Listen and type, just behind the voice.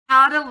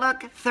to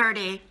look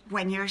 30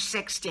 when you're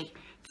 60,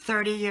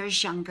 30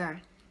 years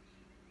younger.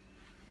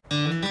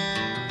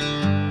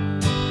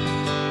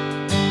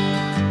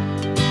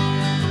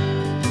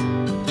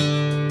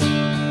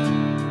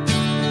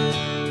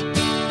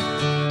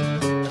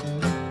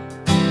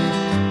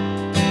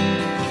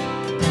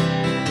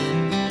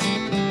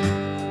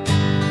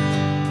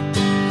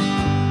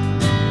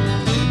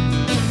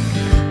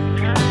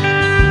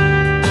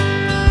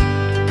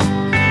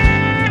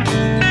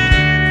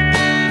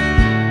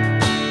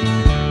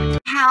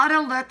 How to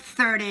look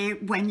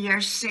 30 when you're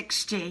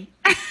 60.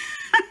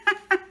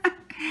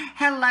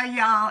 Hello,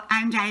 y'all.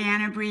 I'm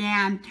Diana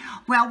Brienne.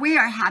 Well, we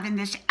are having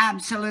this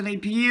absolutely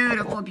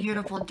beautiful,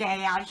 beautiful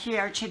day out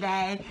here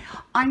today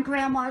on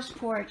Grandma's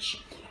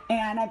porch.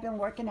 And I've been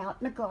working out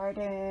in the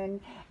garden.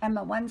 And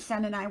my one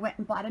son and I went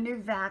and bought a new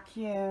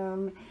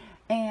vacuum.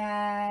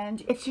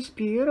 And it's just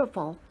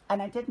beautiful.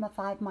 And I did my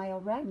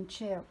 5-mile run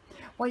too.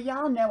 Well,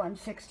 y'all know I'm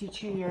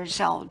 62 years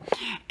old.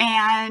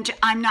 And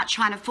I'm not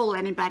trying to fool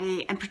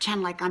anybody and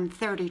pretend like I'm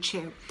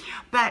 32.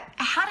 But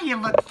how do you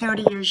look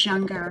 30 years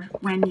younger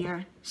when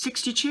you're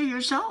 62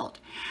 years old?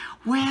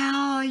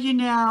 Well, you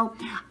know,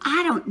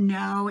 I don't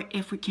know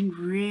if we can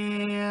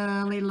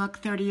really look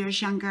 30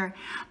 years younger,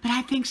 but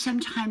I think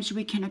sometimes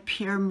we can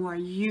appear more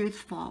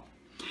youthful.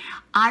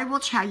 I will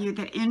tell you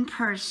that in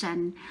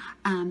person,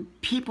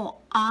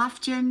 people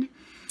often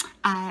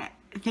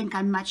think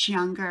I'm much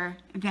younger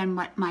than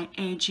what my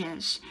age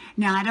is.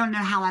 Now, I don't know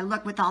how I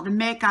look with all the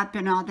makeup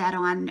and all that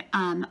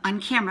on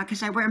camera,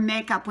 because I wear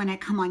makeup when I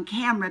come on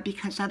camera,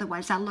 because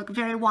otherwise I look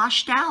very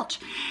washed out.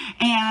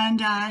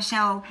 And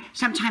so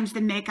sometimes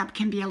the makeup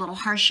can be a little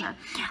harsher.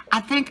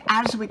 I think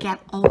as we get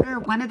older,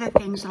 one of the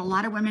things that a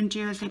lot of women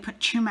do is they put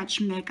too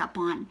much makeup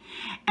on.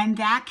 And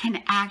that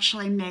can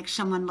actually make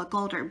someone look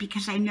older,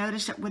 because I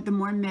notice that with the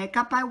more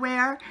makeup I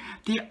wear,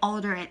 the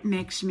older it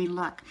makes me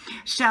look.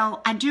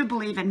 So I do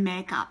believe in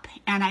makeup.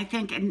 And I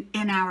think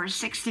in our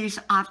 60s,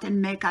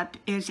 often makeup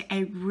is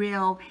a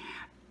real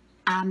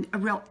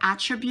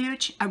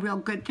attribute, a real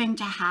good thing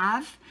to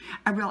have,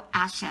 a real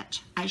asset,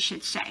 I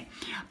should say.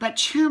 But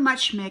too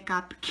much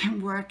makeup can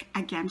work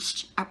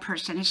against a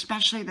person,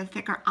 especially the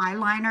thicker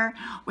eyeliner,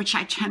 which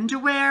I tend to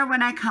wear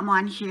when I come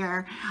on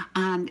here,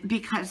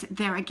 because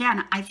there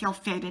again, I feel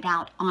faded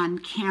out on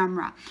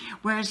camera.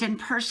 Whereas in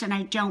person,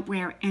 I don't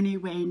wear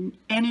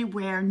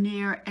anywhere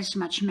near as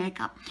much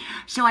makeup.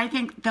 So I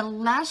think the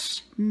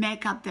less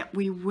makeup that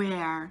we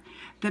wear,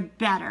 the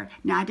better.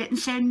 Now, I didn't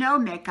say no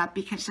makeup,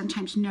 because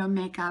sometimes no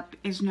makeup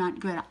is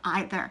not good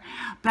either.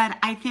 But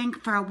I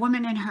think for a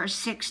woman in her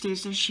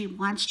 60s, if she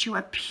wants to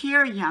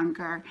appear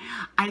younger,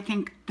 I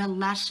think the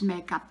less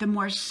makeup, the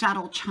more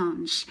subtle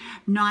tones,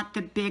 not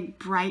the big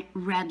bright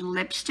red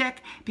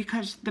lipstick,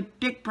 because the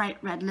big bright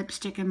red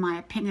lipstick, in my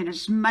opinion,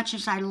 as much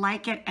as I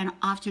like it and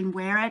often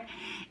wear it,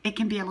 it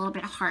can be a little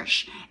bit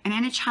harsh. And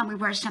anytime we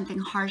wear something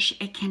harsh,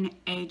 it can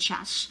age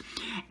us.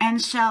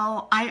 And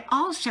so I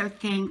also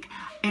think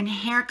in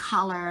hair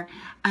color,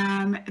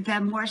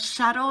 the more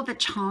subtle the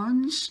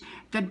tones,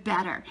 the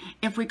better.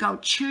 If we go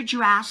too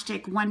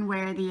drastic one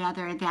way or the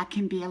other, that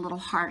can be a little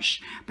harsh.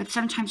 But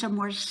sometimes a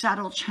more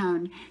subtle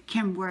tone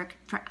can work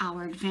for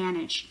our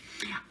advantage.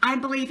 I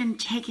believe in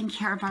taking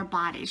care of our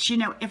bodies. You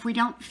know, if we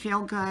don't feel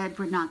good,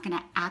 we're not going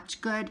to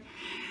act good.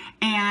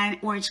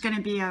 Or it's going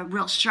to be a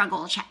real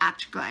struggle to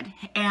act good.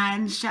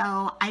 And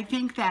so I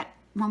think that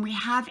when we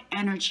have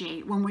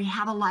energy, when we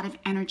have a lot of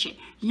energy,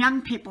 young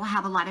people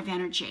have a lot of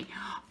energy.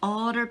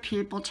 Older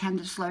people tend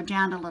to slow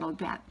down a little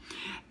bit.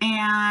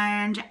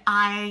 And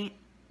I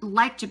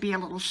like to be a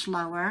little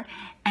slower,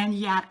 and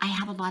yet I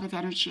have a lot of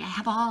energy. I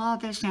have all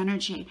this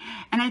energy.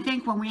 And I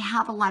think when we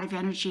have a lot of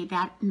energy,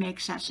 that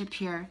makes us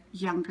appear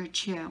younger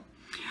too.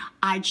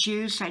 I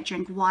juice, I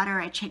drink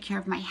water, I take care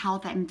of my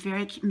health. I'm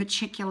very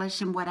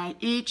meticulous in what I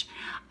eat.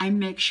 I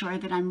make sure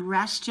that I'm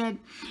rested.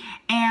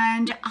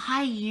 And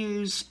I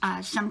use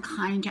some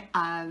kind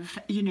of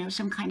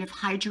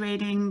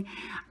hydrating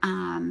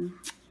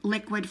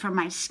liquid for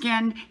my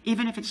skin,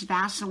 even if it's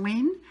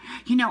Vaseline.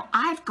 You know,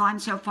 I've gone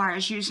so far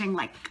as using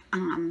like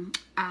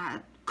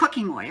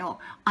cooking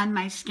oil on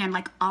my skin,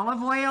 like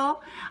olive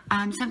oil.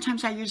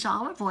 Sometimes I use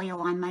olive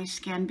oil on my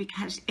skin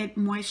because it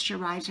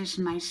moisturizes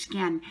my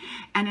skin.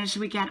 And as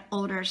we get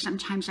older,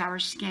 sometimes our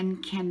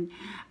skin can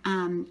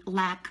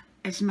lack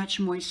as much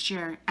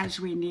moisture as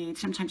we need.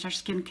 Sometimes our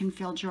skin can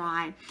feel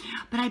dry.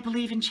 But I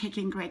believe in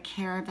taking great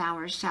care of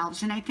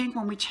ourselves. And I think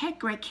when we take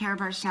great care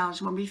of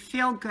ourselves, when we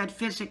feel good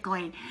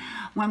physically,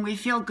 when we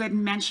feel good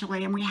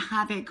mentally, and we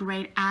have a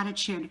great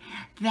attitude,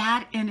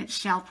 that in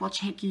itself will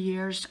take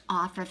years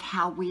off of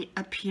how we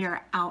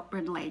appear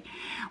outwardly.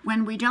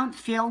 When we don't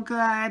feel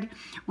good,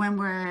 when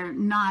we're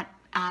not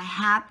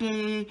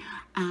happy,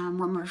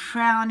 when we're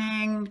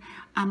frowning,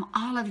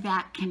 all of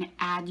that can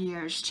add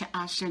years to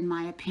us, in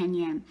my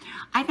opinion.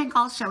 I think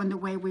also in the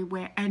way we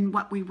wear and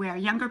what we wear.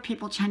 Younger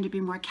people tend to be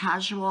more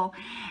casual,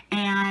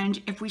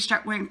 and if we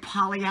start wearing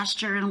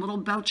polyester and little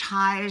bow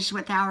ties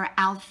with our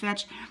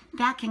outfit,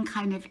 that can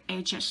kind of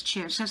age us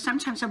too. So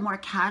sometimes a more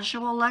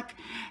casual look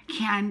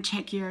can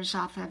take years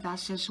off of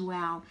us as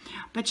well.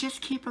 But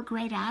just keep a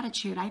great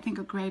attitude. I think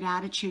a great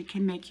attitude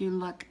can make you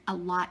look a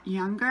lot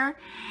younger.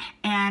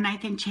 And I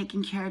think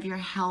taking care of your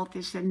health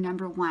is the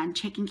number one.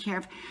 Taking care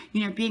of,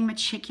 being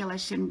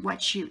meticulous in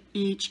what you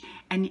eat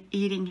and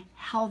eating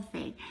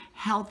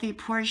healthy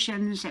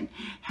portions and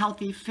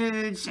healthy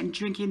foods and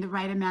drinking the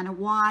right amount of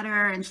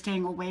water and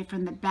staying away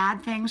from the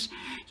bad things.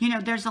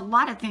 There's a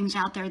lot of things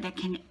out there that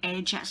can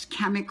age us.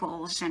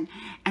 Chemicals and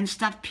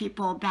stuff,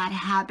 bad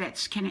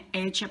habits can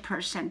age a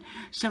person.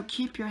 So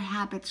keep your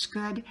habits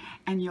good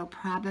and you'll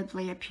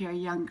probably appear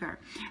younger.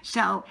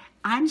 So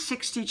I'm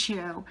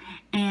 62,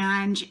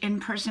 and in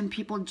person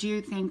people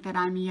do think that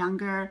I'm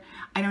younger.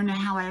 I don't know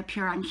how I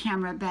appear on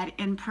camera, but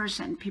in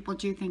person people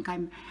do think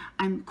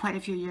I'm quite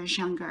a few years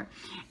younger.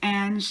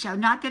 And so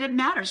not that it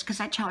matters, because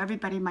I tell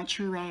everybody my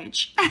true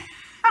age.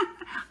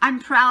 I'm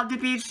proud to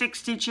be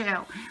 62.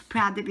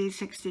 Proud to be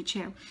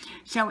 62.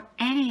 So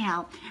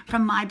anyhow,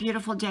 from my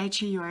beautiful day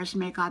to yours,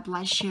 may God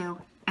bless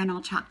you, and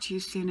I'll talk to you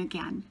soon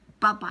again.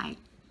 Bye-bye.